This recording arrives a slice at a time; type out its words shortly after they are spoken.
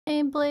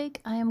Hey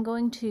Blake, I am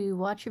going to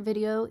watch your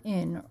video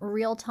in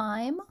real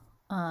time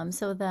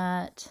so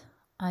that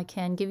I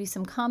can give you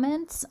some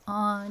comments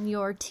on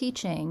your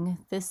teaching.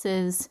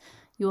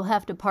 You'll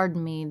have to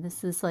pardon me,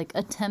 this is like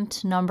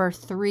attempt number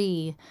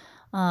 3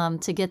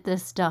 to get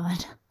this done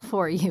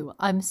for you.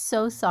 I'm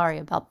so sorry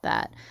about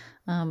that,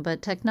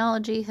 but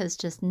technology has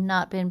just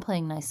not been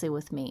playing nicely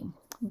with me.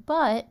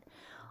 But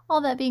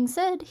all that being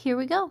said, here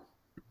we go.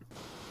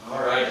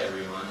 All right,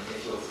 everyone,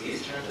 if you'll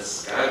please turn to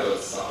Skyboat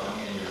Song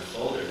in your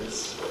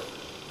folders.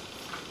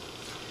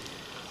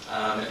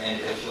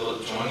 And if you'll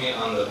join me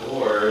on the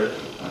board,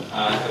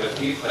 I have a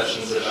few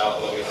questions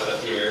about what we have up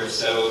here.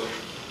 So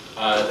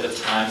the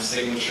time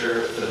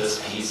signature for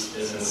this piece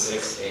is in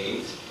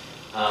 6/8.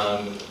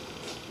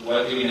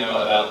 What do we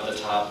know about the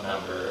top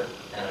number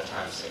and a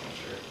time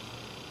signature?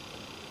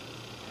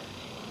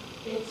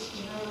 It's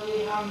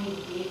generally how many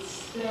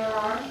beats there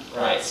are.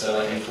 Right, so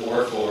like in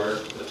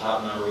 4/4, the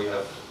top number we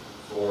have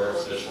 4,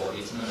 so there's 4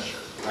 beats in the measure.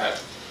 Right.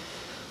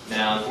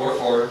 Now in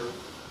 4/4,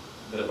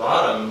 the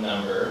bottom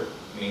number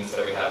means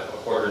that we have a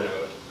quarter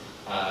note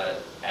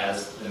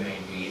as the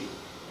main beat.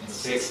 In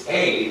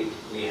 6/8,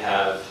 we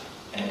have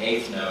an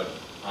eighth note.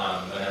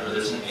 Whenever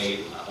there's an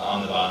 8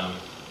 on the bottom,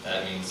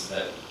 that means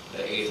that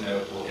the eighth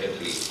note will hit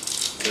the beat.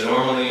 So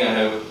normally, I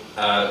know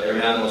every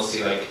now and then we'll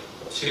see like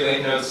 2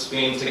 eighth notes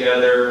being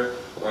together,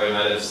 or we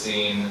might have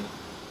seen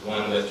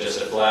one with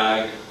just a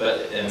flag,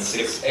 but in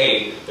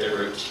 6/8, they're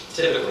grouped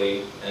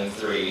typically in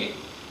 3.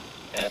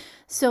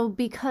 So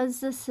because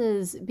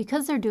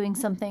they're doing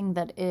something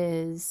that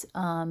is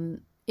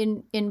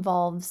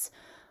involves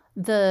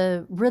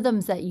the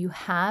rhythms that you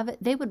have,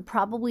 they would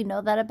probably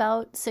know that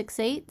about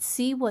 6/8.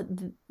 See what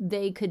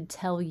they could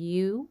tell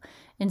you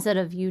instead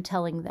of you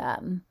telling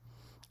them.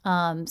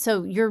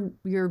 So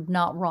you're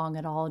not wrong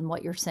at all in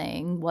what you're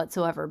saying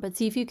whatsoever, but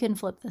see if you can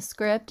flip the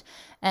script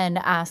and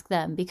ask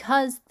them,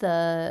 because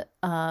the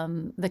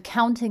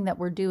counting that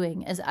we're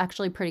doing is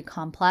actually pretty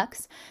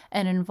complex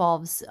and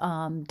involves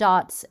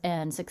dots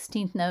and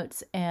 16th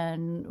notes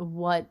and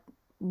what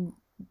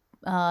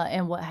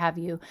have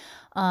you.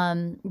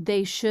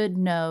 They should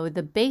know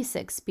the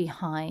basics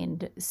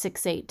behind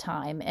 6/8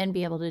 time and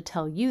be able to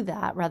tell you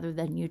that rather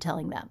than you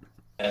telling them.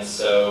 And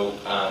so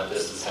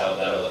this is how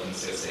that'll look in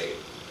 6/8.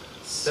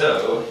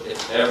 So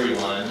if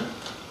everyone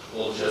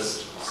will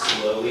just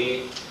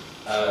slowly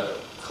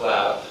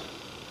clap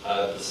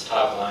this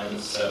top line,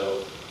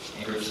 so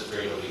in groups of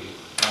 3 it'll be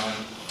 1,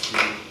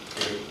 2,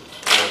 3,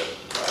 4,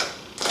 5,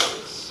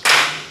 6,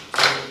 7,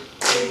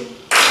 8,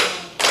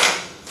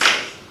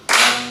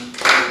 1,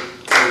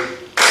 2, 3,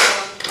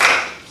 4.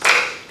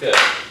 Good.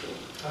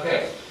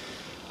 Okay.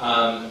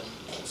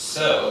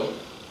 So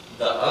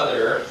the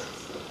other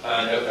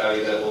note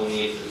value that we'll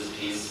need for this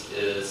piece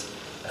is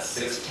a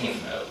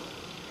 16th note.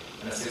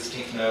 And a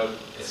 16th note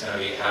is going to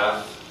be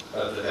half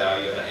of the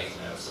value of an 8th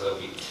note. So it'll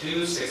be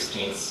 2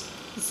 16ths.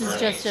 This is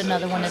just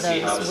another one of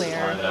those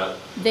where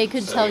they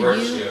could so tell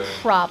you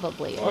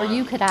probably, or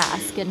you could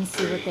ask and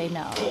see what they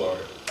know. 4,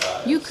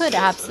 5, you could 6,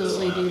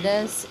 absolutely do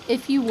this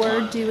if you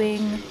were 1,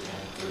 doing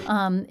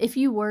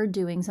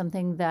 2,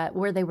 something that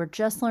where they were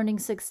just learning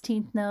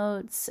 16th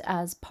notes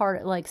as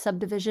part, like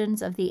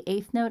subdivisions of the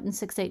 8th note in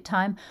 6/8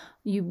 time.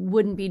 You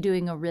wouldn't be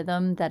doing a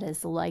rhythm that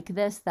is like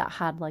this, that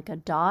had like a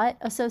dot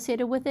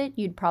associated with it.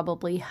 You'd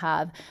probably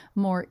have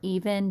more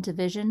even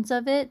divisions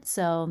of it.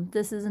 So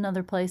this is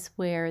another place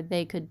where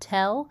they could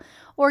tell,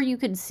 or you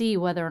could see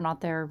whether or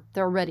not they're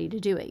ready to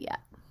do it yet.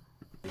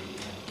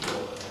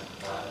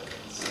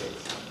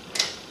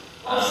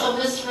 Also,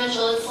 Mr.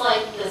 Mitchell, it's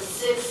like the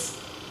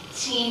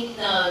 16th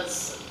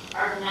notes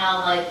are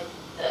now like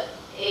the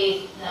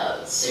 8th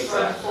notes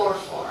Exactly. from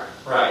 4/4.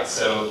 Right,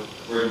 so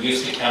we're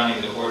used to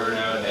counting the quarter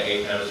note, and the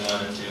 8th note is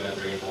 1 and 2 and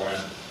 3 and 4,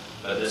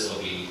 but this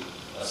will be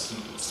a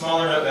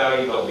smaller note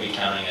value, but we'll be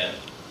counting it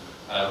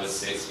with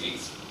 6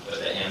 beats, but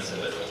the ends in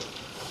between.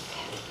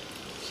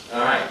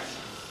 All right,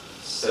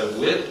 so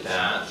with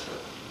that,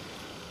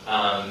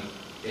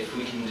 if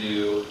we can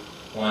do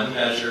one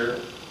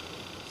measure,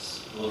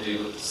 we'll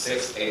do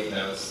 6 8th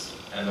notes,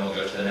 and then we'll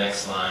go to the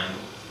next line,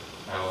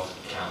 and we'll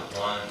count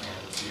 1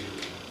 and 2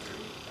 and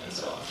 3, and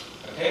so on.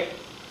 Okay?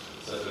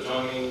 So if you'll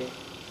join me,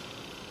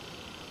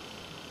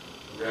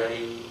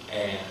 ready,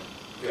 and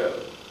go.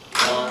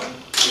 1,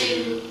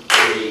 2,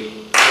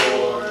 3,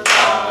 4,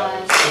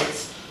 5,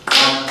 6.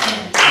 1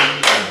 and 2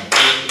 and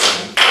 3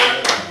 and 4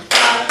 and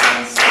 5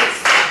 and 6.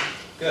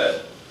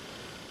 Good.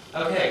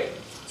 Okay,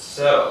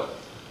 so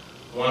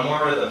one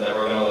more rhythm that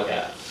we're going to look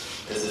at.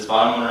 This is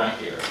bottom one right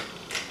here.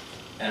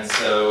 And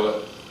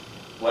so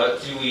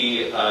what do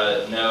we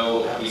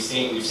know? We've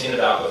seen it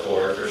out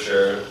before for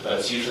sure, but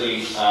it's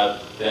usually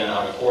been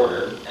on a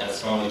quarter, and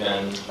it's normally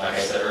been, like I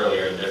said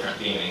earlier, in different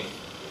theming.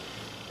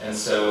 And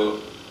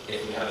so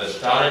if we have a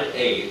dotted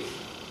 8th,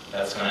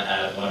 that's going to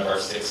add one of our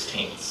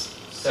 16ths.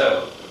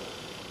 So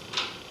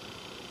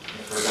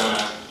if we're going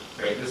to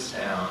break this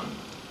down,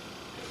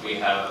 if we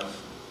have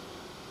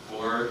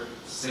 4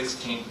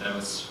 16th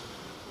notes,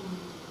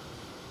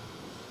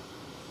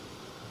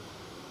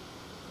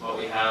 what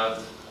we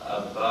have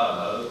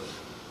above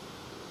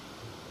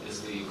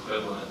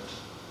equivalent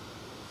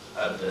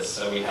of this.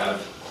 So we have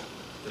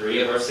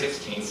 3 of our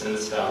 16ths in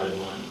this dotted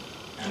one,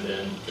 and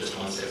then just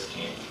 1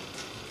 16th.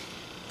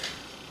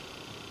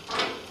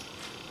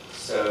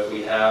 So if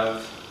we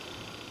have,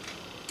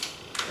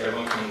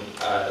 everyone can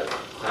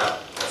clap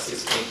a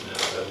 16th note.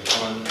 So we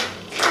have 1 and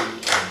 2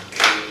 and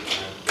 3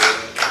 and 4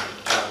 and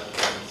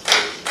 5 and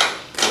 6,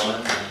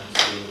 1 and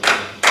 2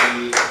 and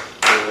 3,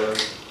 4.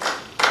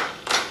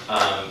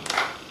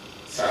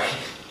 Sorry.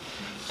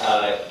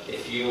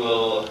 If you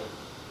will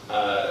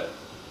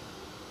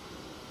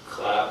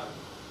clap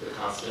the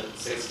constant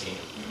 16th,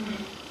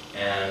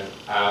 and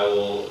I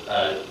will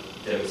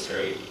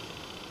demonstrate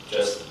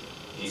just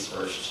these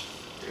first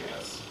 3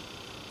 notes.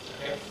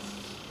 Okay?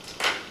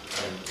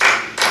 And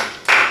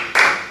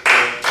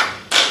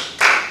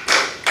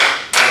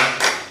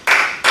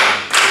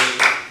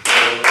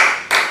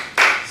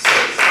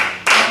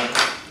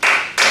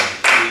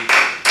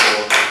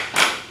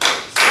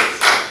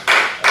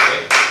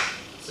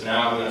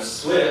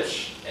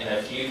switch, and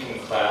if you can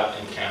clap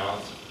and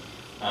count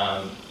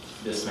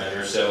this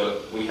measure.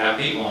 So we have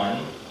beat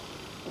 1,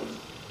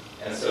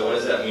 and so what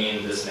does that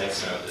mean this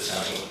next note is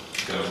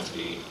going to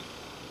be?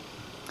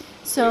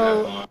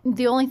 So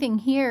the only thing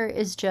here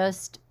is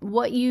just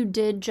what you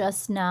did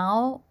just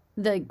now,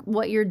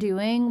 what you're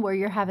doing where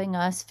you're having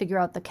us figure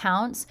out the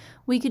counts.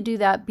 We could do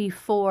that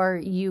before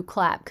you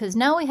clap, because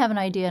now we have an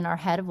idea in our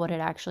head of what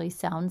it actually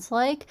sounds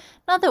like.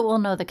 Not that we'll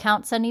know the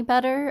counts any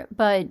better,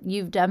 but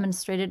you've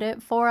demonstrated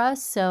it for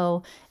us.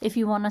 So if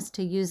you want us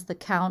to use the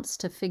counts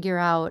to figure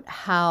out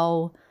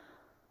how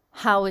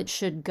it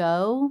should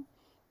go,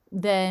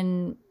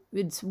 then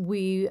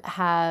we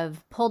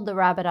have pulled the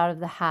rabbit out of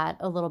the hat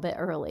a little bit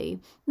early.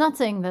 Not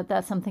saying that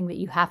that's something that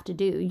you have to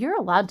do. You're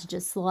allowed to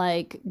just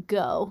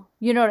go.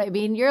 You know what I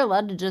mean? You're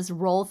allowed to just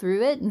roll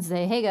through it and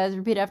say, hey guys,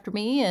 repeat after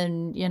me.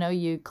 And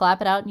you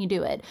clap it out and you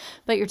do it.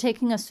 But you're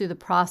taking us through the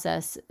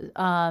process.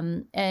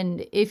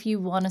 And if you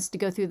want us to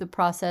go through the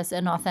process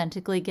and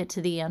authentically get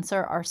to the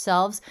answer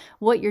ourselves,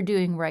 what you're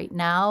doing right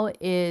now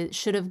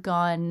should have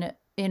gone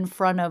in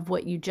front of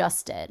what you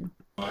just did.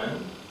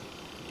 1,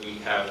 we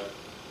have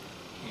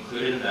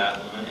included in that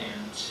 1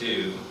 and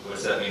 2. What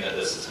does that mean that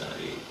this is going to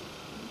be?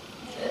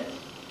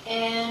 The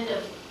and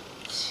of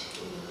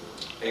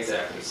 2.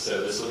 Exactly.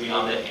 So this will be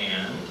on the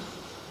and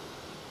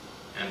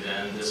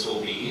then this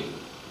will be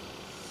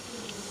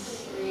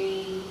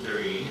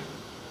 3.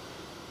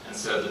 And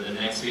so then the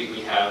next beat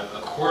we have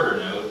a quarter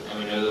note, and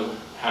we know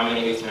how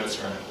many 8th notes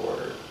are in a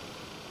quarter?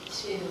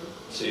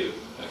 2.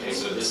 Okay,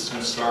 so this is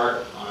going to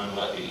start on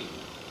what beat?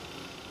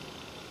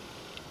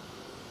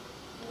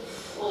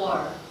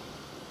 4.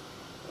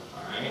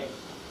 Alright,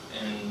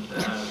 and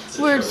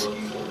we're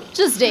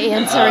just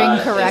answering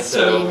correctly,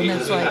 so and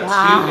it's we like,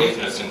 have 2 8th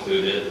notes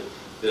included,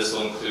 this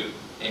will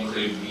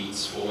include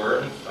beats 4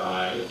 and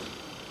 5,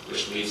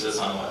 which leaves us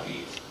on what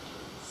beat?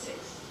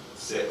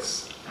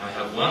 6. And we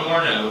have one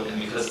more note, and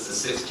because it's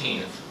the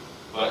 16th,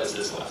 what is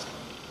this last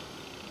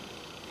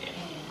one?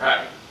 And.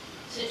 Right.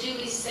 So do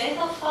we say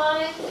the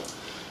 5?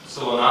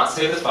 So we'll not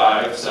say the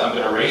 5, so I'm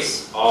going to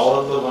erase all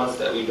of the ones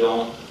that we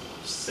don't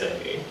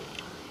say.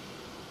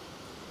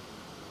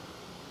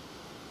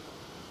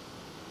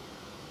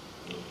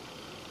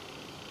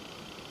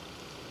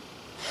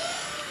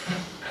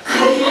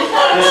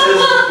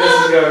 This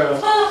is going.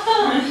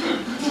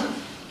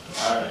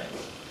 Alright.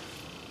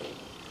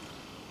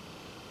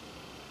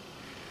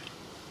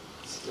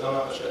 Still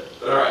not much better,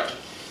 but alright.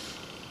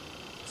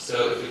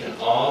 So if we can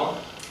all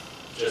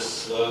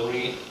just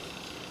slowly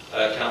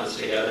count this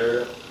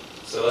together.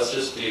 So let's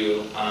just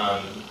do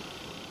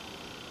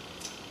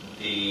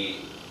the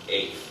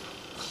 8th.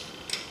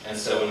 And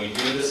so when we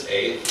do this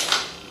 8th,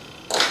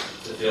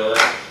 to feel it,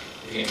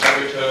 if you can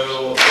tap your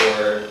toe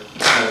or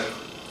kind of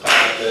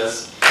clap like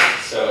this.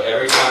 So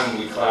every time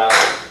we clap,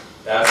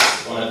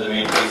 that's one of the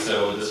main keys.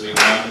 So this will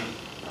be 1,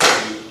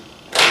 2,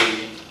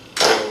 3,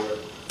 4,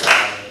 5,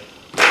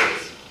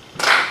 6.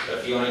 But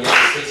if you want to get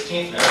the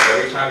 16th note,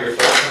 every time your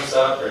foot comes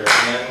up or your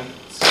hand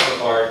comes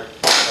apart,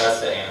 that's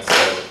the and. So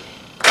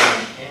 1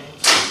 and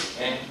 2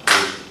 and 3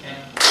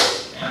 and 4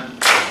 and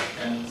 5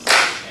 and 6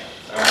 and.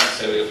 Alright,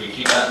 so if we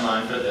keep that in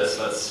mind for this,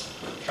 let's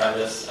try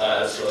this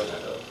as slow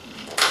tempo.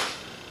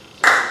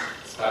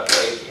 Let's clap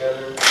the 8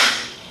 together.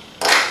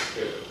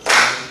 Here it goes. 1,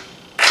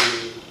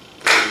 2,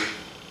 3,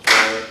 4,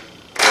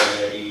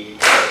 ready,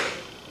 go.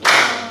 1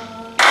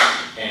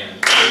 and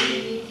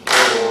 3,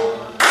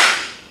 4,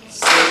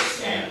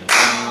 6 and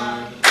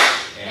 1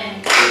 and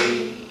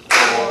 3,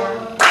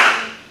 4,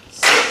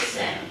 6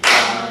 and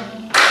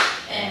 1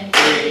 and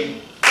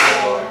 3,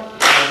 4.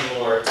 One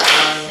more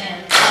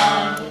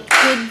time.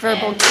 Good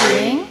verbal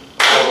cueing.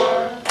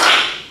 4,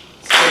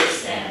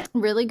 6 and.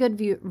 Really good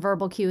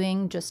verbal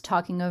cueing, just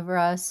talking over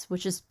us,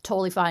 which is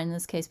totally fine in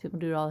this case. People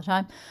do it all the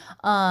time.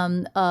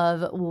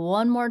 Of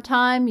one more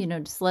time,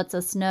 just lets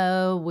us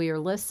know we are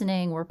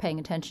listening, we're paying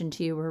attention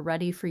to you, we're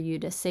ready for you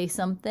to say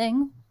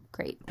something.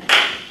 Great.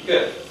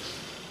 Good.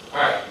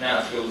 All right, now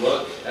if you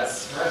look at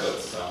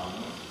Skyboat's song.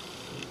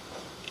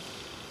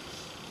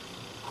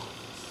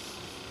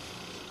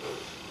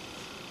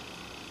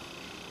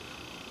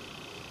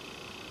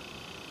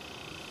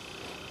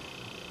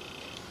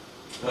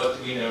 what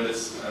do we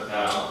notice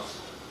about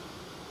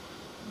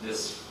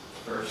this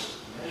first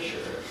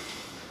measure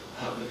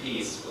of the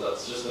piece?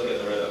 Let's just look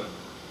at the rhythm.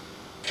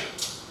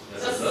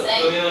 This That's is the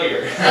same.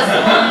 familiar.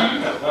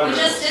 That's the one. We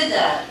just did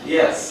that.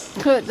 Yes.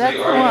 Good, that's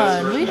you the already know this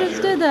one. first We just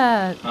measure. did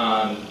that.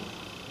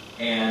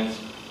 And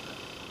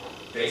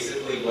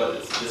basically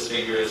what this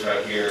figure is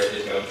right here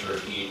is going to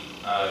repeat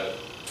a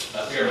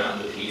fair amount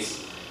of the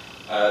piece.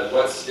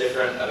 What's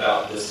different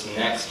about this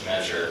next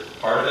measure?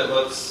 Part of it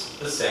looks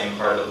the same,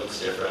 part of it looks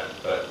different,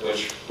 but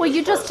Well,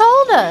 you just parts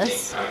told do you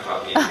us. think kind of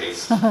copy and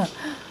paste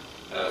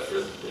for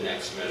the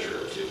next measure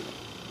or two?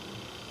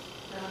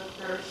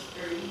 The first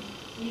three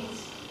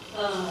beats.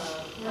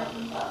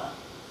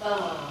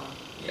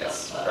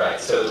 Yes, right.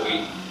 So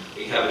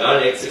we have about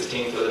an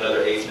 8/16 with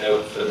another eighth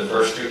note for the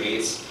first three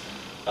beats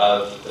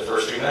of the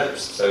first three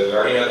measures. So we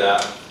already know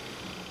that.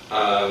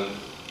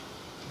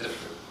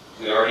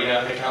 We already know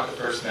how to count the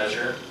first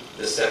measure.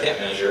 The second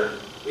measure,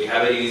 we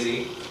have it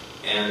easy,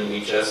 and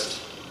we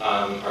just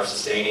are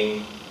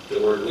sustaining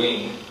the word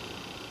wing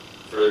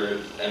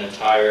for an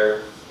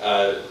entire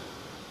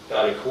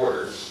dotted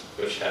quarter,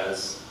 which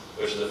is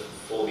a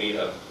full beat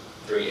of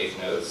 3/8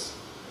 notes.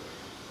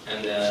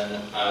 And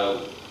then,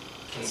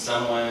 can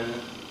someone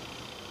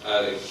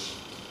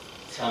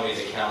tell me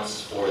the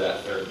counts for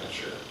that third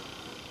measure?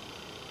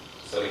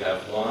 So we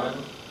have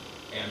 1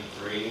 and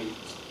 3,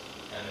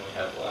 and then we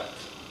have what?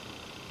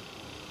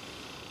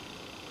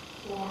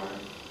 4,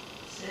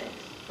 6.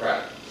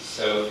 Right.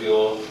 So if you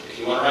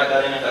want to write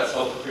that in, if that's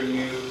helpful for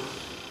you,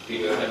 you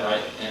go ahead and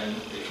write in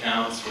the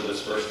counts for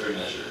those first three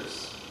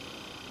measures.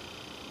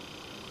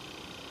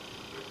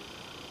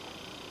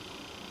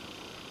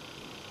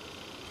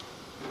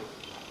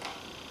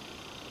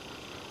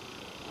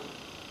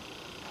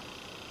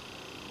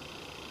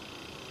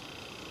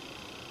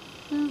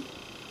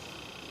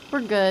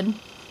 We're good.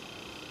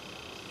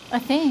 I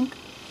think.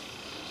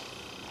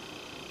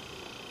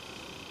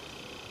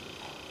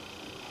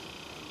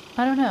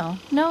 I don't know.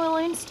 No,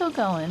 Elaine's still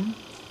going.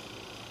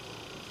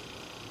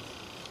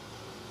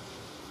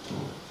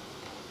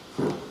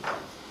 Okay.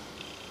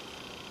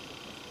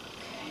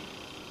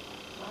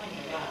 I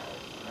think I got it.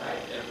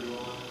 Alright,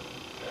 everyone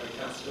got your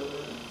counts still in?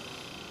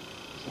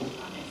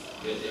 I think so.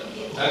 Good deal.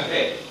 Yeah.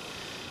 Okay,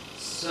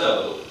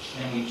 so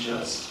can we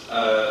just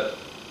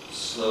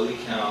slowly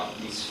count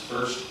these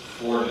first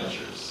four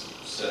measures?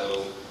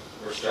 So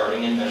we're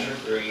starting in measure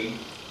 3,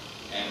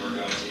 and we're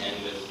going to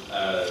end with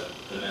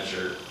the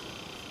measure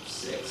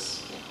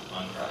 6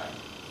 on prime.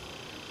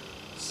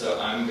 So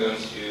I'm going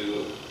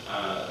to,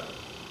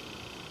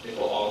 if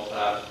we'll all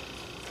clap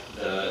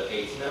the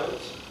 8th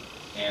note,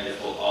 and if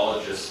we'll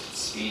all just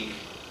speak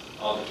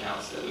all the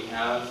counts that we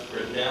have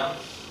written down.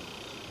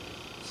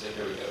 So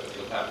here we go. If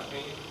you'll clap with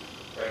me.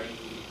 Ready?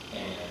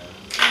 And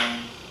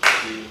 1,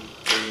 2,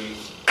 3,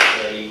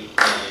 ready,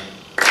 and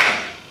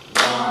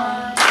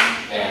 1,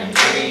 and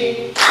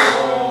 3,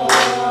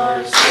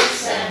 4,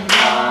 6, and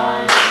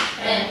 9,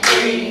 and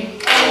 3,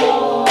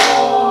 4,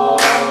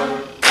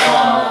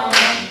 1,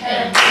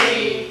 and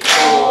 3,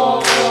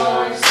 4,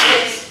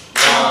 6,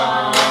 1,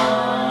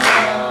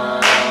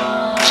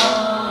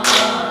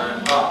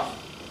 off.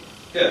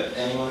 Good.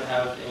 Anyone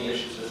have any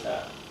issues with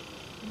that?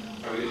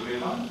 Are we good to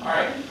move on? All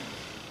right.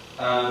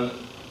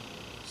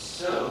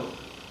 So,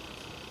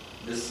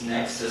 this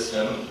next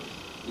system,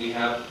 we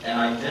have an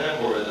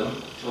identical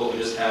rhythm to what we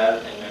just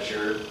had in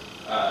measure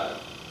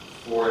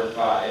 4 and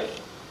 5,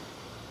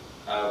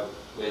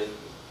 with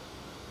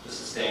the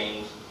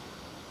sustained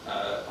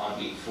on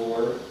beat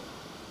 4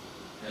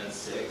 and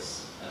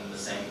 6, and the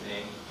same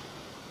thing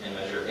in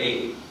measure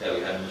 8 that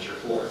we had in measure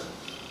 4.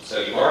 So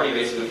you've already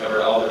basically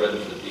covered all the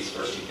rhythms with these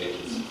first two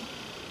pages.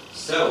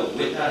 So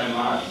with that in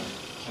mind,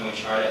 can we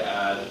try to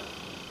add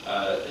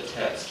the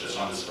text just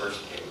on this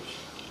first page?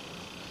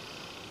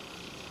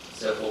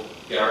 So we'll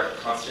get our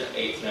constant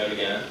 8th note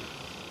again.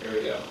 Here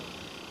we go.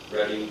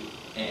 Ready,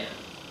 and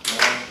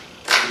 1,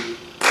 2,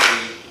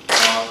 3,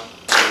 4,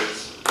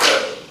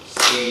 go.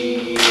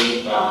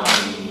 Sleep on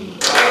me,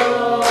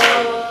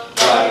 oh,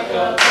 like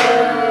a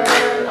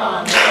bird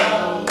on the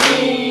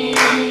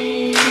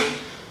wing.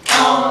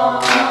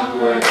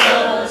 Onward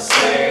the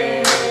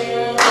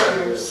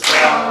sailors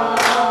fly.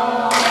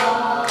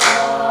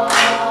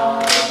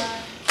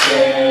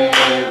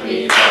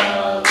 Carry the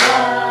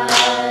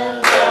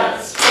light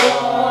that's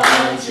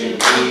born to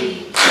be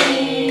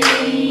king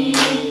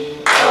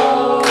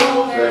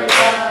over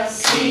the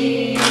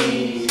sea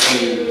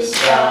to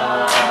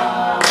sky.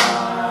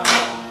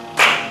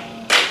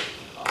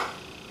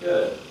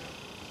 Good.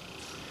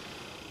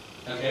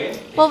 Okay.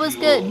 What was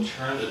if you will good?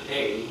 Turn the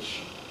page.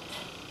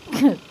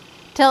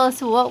 Tell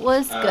us what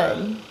was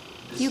good.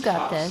 This You got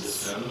top this.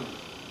 System,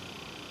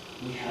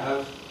 we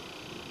have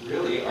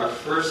really our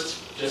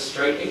first just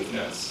straight 8th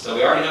notes. So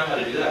we already know how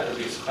to do that because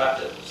we just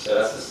clapped it. So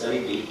that's the steady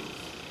beat.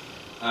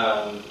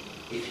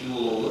 If you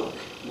will look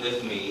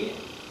with me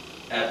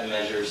at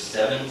measure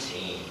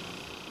 17,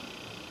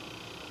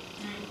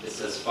 it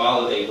says,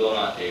 follow, they will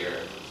not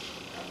dare.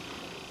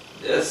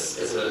 This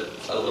is a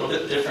little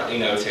bit differently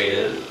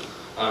notated.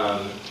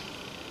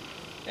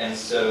 And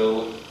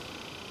so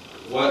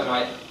what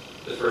might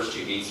the first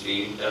two beats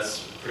be?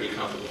 That's pretty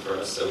comfortable for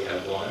us. So we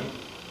have 1,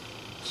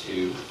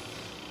 2,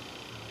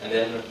 and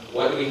then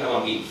what do we have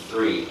on beat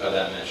 3 of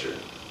that measure?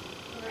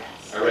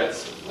 Rest. A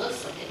rest.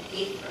 Looks like an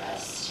 8th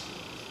rest.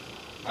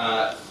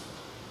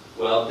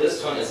 Well,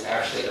 this one is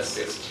actually a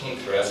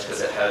 16th rest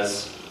because it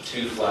has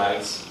 2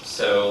 flags.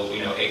 So we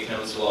know 8th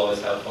notes will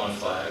always have 1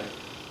 flag.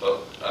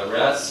 But a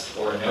rest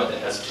or a note that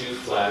has 2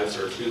 flags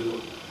or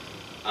 2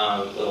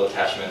 little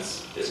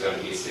attachments is going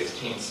to be a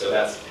 16th. So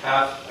that's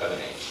half of an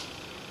 8th.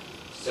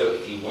 So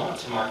if you want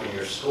to mark in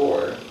your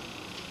score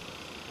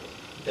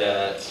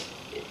that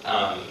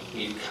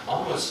you've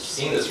almost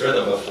seen this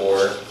rhythm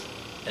before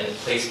and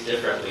placed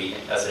differently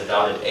as a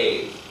dotted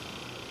 8th.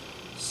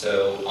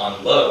 So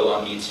on low,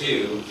 on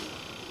B2,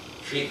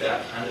 treat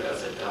that kind of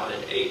as a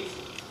dotted 8th.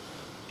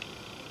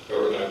 But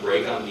we're going to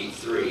break on beat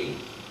 3.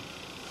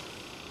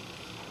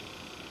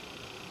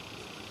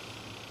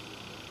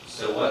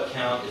 So what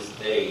count is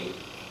they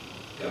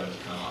going to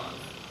come on?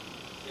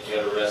 If you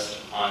have a rest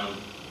on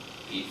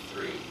beat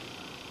 3.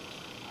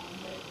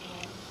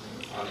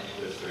 On the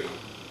end of 3.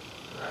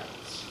 Right.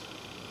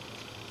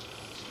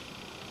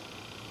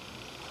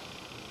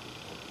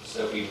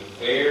 So we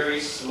very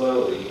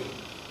slowly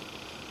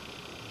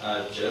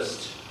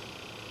just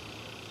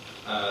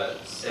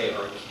say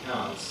our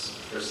counts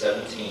for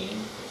 17,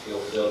 if you'll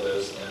fill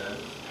those in.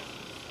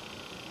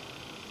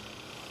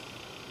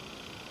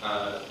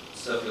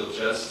 So if you'll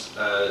just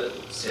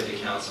say the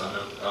counts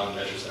on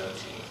measure 17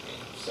 with me.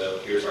 So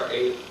here's our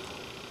 8.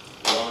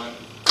 1,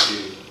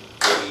 2,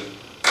 3,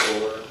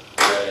 4,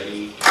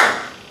 ready,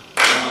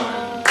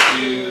 1,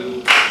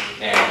 2,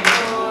 and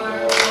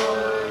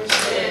 4,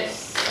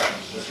 6.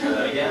 Let's try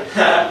that again.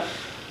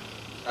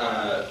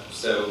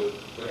 So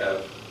we have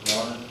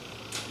 1,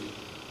 2,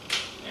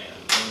 and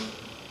 1,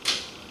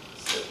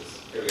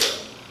 6. Here we go.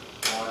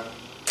 1,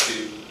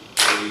 2,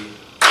 3,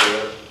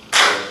 4,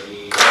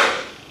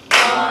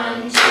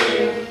 1, 2,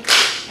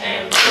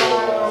 and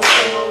 4,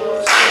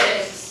 4,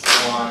 6.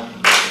 1,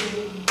 2,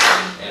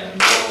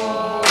 and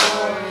 4.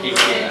 Keep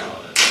going now.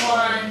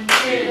 1,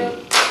 2,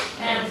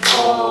 and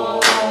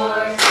 4,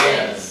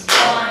 6.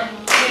 1,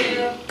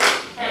 2,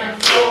 and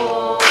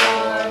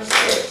 4,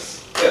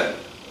 6. Good.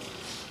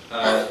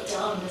 That's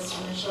dumb, Mr.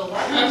 Mitchell.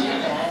 Why did you do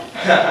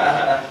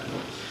that?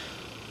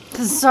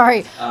 Sorry,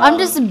 I'm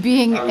just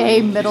being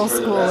a middle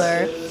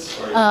schooler.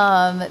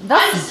 I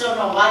That's just don't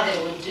know why they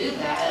would do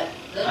that.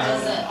 That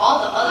doesn't. All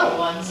the other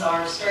ones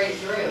are straight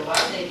through. Why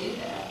would they do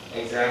that?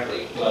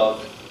 Exactly.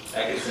 Well,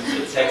 that gets into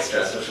the text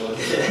stress, which we'll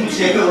get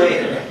into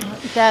later.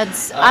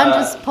 I'm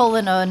just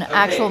pulling an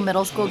actual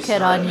middle school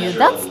kid on you.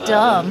 That's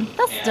dumb.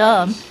 That's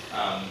dumb.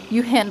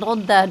 You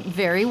handled that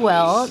very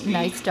well.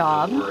 Nice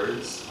job.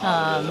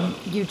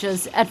 You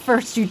just, at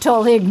first you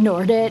totally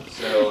ignored it.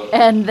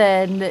 And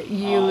then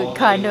you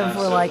kind of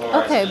were like,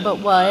 okay, but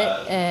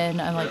what?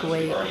 And I'm like,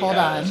 wait, hold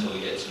on.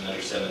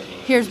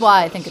 Here's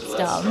why I think it's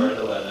dumb.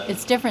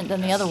 It's different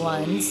than the other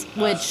ones,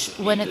 which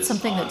when it's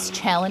something that's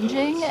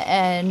challenging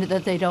and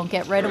that they don't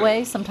get right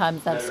away,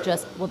 sometimes that's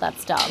just, well,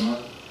 that's dumb.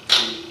 1,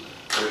 2,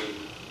 3,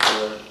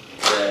 4,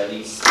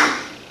 ready, speak.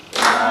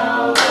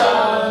 While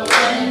the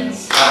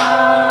winds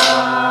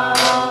howl,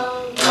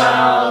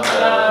 while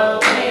the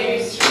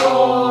waves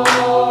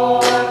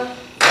roar,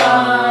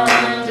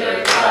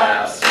 thunder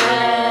claps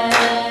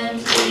rend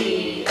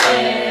the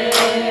air.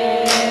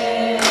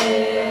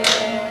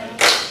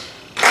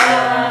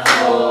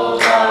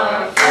 Baffled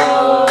our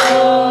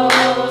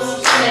foes,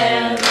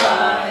 stand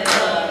by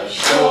the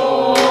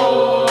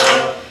shore,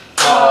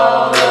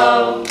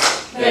 follow,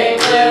 they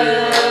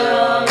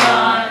will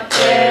not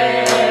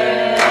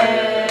dare.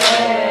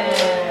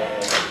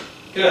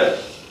 Good.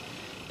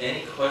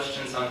 Any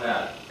questions on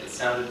that? It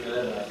sounded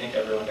good, and I think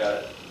everyone got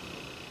it.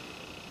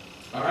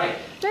 All right.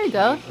 There you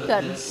go. Put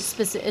Got this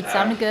it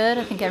sounded good.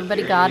 I think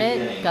everybody got very it.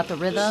 beginning, Got the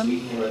just rhythm.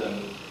 speaking the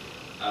rhythm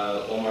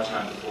one more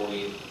time before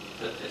we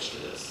put pitch to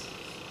this.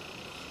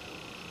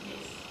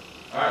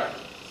 All right.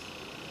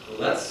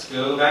 Let's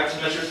go back to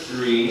measure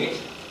 3,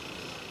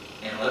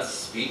 and let's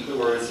speak the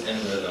words in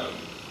rhythm.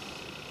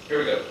 Here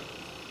we go.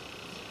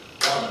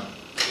 1,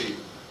 2,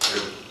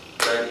 3,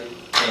 ready,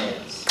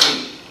 and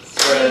speak.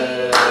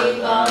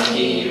 Spread on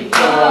me,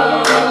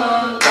 flow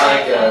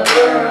like a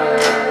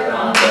bird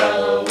on the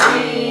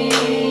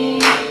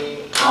wing.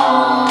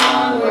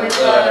 Onward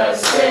the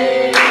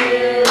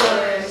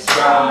sailors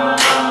ride.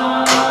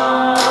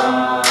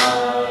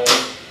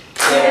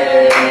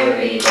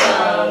 Carry the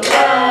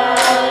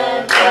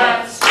lad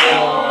that's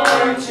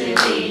born to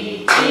be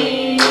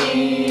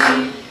king.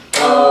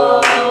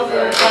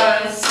 Over the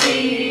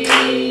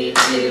sea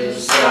to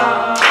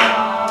sky.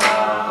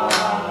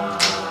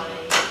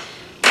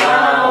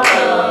 While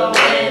the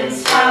wind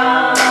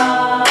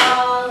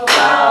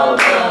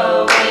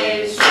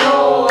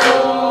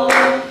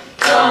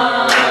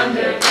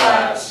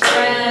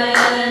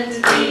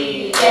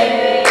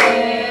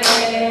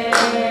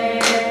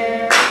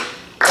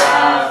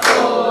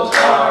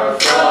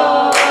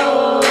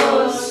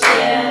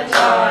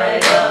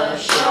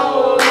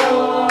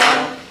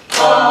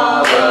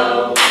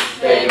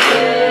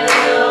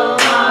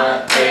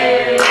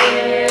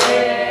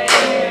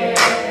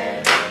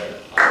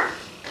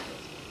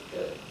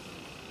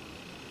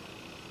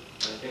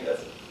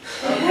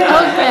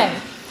Okay.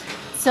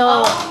 So,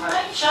 All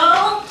right,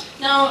 y'all.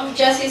 Now,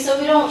 Jesse, so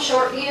we don't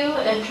short you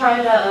and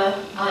try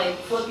to like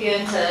flip you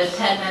into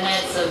 10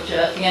 minutes of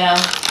just,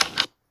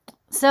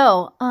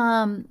 so,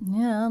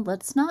 yeah,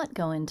 let's not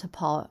go into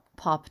Paw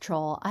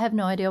Patrol. I have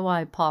no idea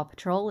why Paw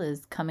Patrol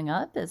is coming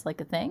up as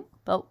like a thing,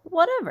 but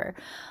whatever.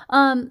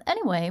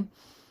 Anyway,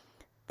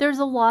 there's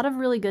a lot of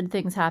really good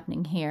things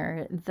happening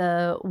here.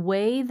 The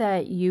way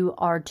that you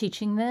are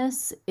teaching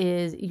this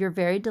is you're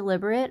very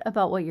deliberate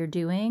about what you're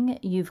doing.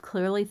 You've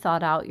clearly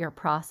thought out your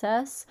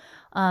process.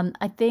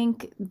 I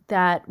think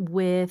that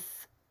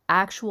with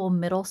actual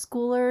middle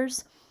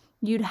schoolers,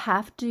 you'd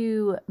have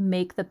to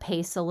make the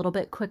pace a little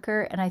bit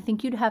quicker. And I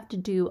think you'd have to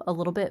do a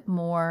little bit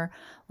more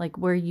like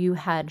where you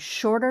had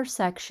shorter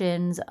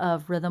sections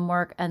of rhythm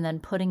work and then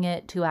putting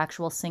it to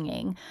actual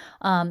singing.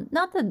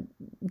 Not that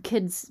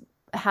kids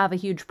have a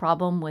huge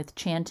problem with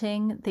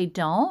chanting. They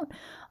don't.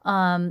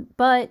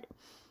 But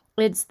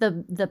it's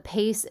the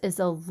pace is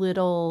a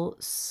little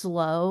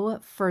slow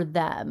for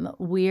them.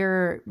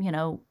 We're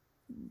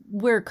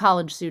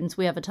college students.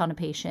 We have a ton of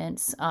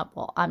patience.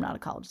 Well, I'm not a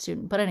college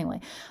student, but anyway,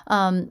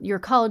 your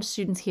college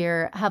students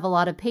here have a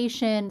lot of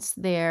patience.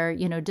 They're,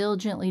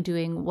 diligently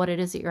doing what it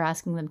is that you're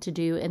asking them to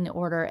do in the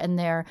order, and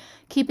they're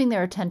keeping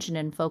their attention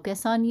and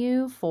focus on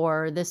you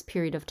for this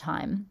period of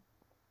time.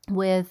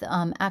 With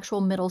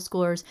actual middle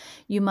schoolers,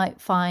 you might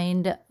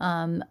find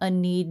a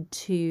need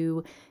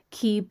to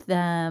keep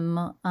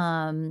them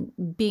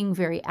being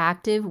very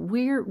active.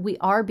 We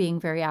are being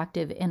very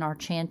active in our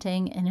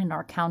chanting and in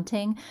our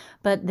counting,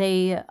 but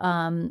they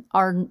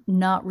are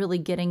not really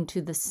getting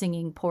to the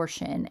singing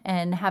portion,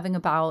 and having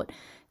about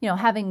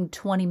having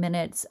 20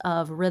 minutes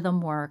of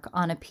rhythm work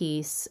on a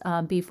piece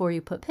before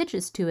you put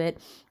pitches to it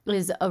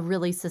is a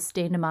really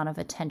sustained amount of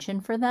attention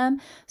for them.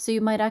 So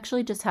you might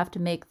actually just have to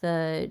make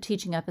the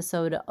teaching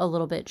episode a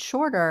little bit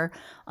shorter.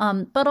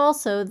 But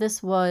also,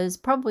 this was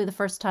probably the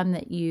first time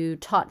that you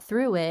taught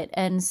through it.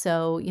 And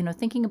so,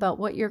 thinking about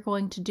what you're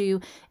going to do,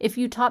 if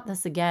you taught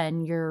this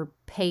again, your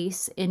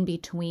pace in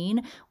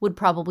between would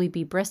probably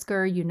be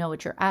brisker. You know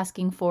what you're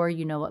asking for,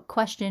 you know what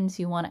questions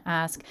you want to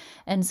ask.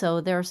 And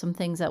so there are some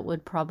things that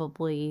would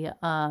probably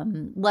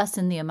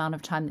lessen the amount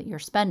of time that you're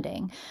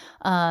spending.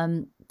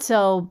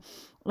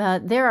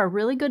 There are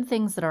really good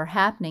things that are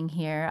happening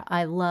here.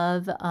 I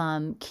love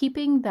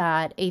keeping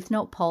that eighth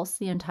note pulse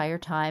the entire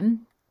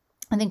time.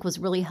 I think was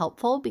really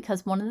helpful,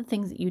 because one of the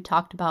things that you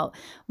talked about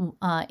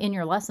in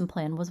your lesson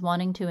plan was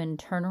wanting to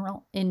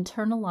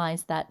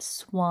internalize that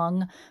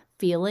swung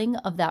feeling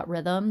of that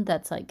rhythm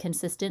that's like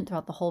consistent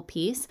throughout the whole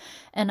piece.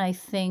 And I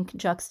think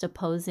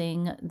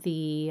juxtaposing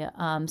the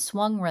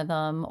swung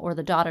rhythm, or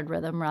the dotted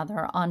rhythm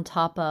rather, on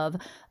top of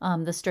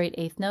the straight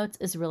eighth notes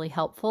is really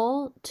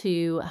helpful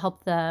to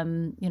help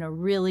them,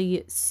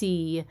 really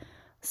see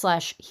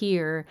 /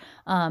 hear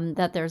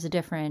that there's a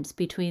difference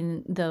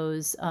between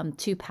those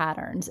two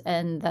patterns,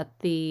 and that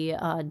the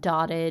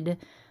dotted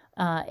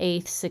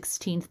 8th,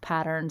 16th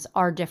patterns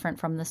are different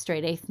from the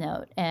straight eighth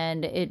note.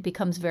 And it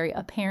becomes very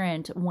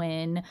apparent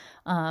when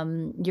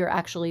you're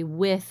actually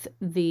with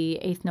the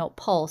eighth note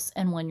pulse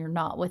and when you're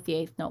not with the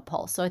eighth note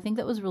pulse. So I think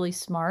that was really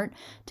smart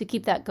to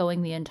keep that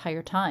going the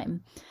entire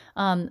time.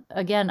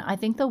 Again, I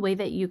think the way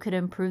that you could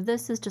improve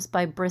this is just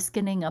by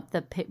briskening up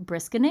the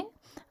briskening.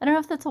 I don't know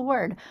if that's a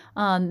word.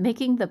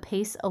 Making the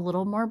pace a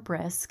little more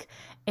brisk,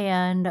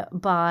 and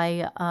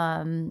by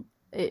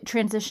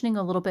transitioning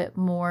a little bit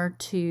more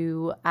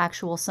to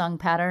actual sung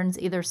patterns,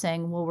 either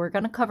saying, well, we're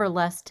going to cover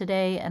less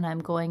today and I'm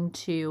going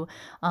to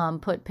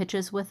put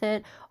pitches with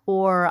it,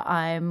 or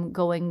I'm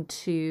going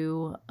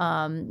to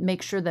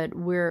make sure that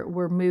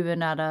we're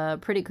moving at a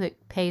pretty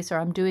quick pace, or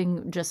I'm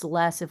doing just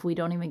less if we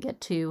don't even get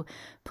to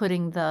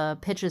putting the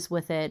pitches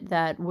with it,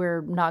 that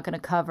we're not going to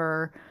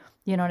cover.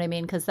 You know what I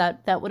mean? Because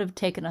that would have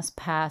taken us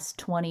past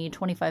 20,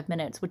 25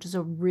 minutes, which is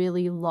a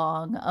really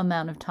long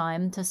amount of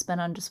time to spend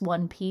on just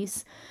one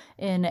piece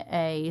in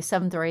a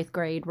 7th or 8th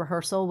grade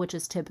rehearsal, which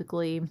is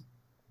typically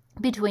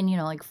between,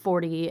 like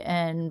 40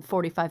 and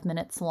 45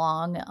 minutes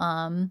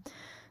long,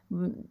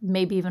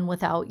 maybe even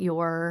with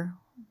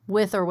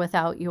or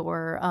without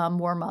your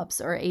warm-ups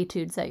or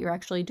etudes that you're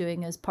actually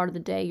doing as part of the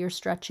day. You're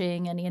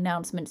stretching, any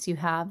announcements you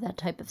have, that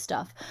type of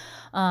stuff.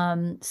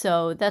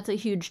 So that's a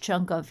huge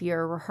chunk of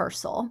your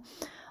rehearsal.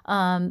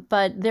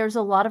 But there's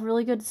a lot of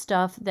really good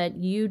stuff that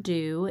you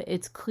do.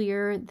 It's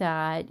clear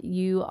that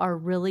you are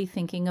really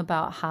thinking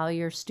about how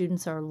your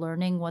students are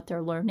learning what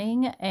they're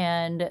learning,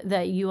 and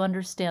that you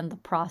understand the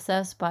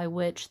process by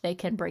which they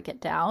can break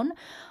it down.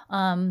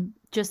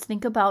 Just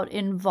think about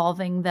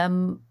involving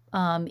them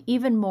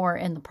even more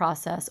in the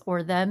process,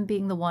 or them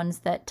being the ones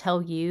that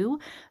tell you,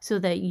 so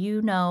that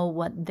you know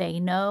what they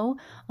know,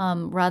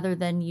 rather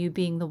than you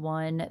being the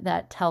one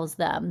that tells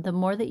them. The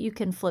more that you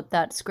can flip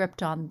that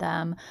script on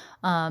them,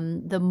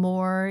 the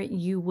more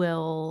you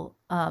will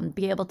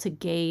be able to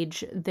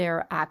gauge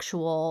their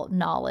actual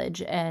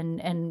knowledge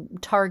and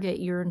target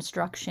your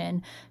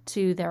instruction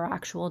to their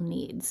actual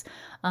needs.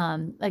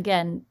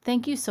 Again,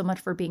 thank you so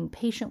much for being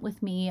patient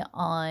with me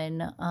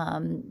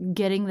on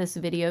getting this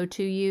video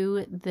to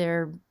you.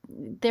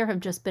 there have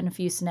just been a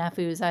few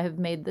snafus. I have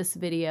made this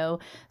video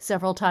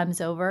several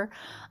times over,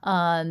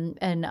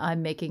 and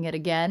I'm making it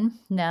again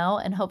now,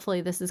 and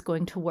hopefully this is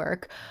going to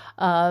work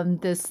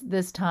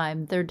this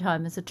time. Third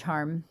time is a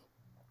charm.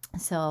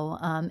 So,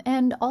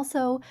 and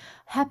also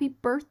happy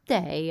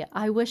birthday.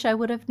 I wish I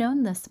would have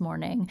known this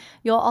morning.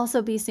 You'll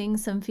also be seeing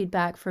some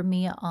feedback from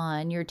me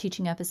on your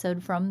teaching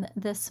episode from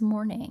this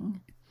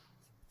morning.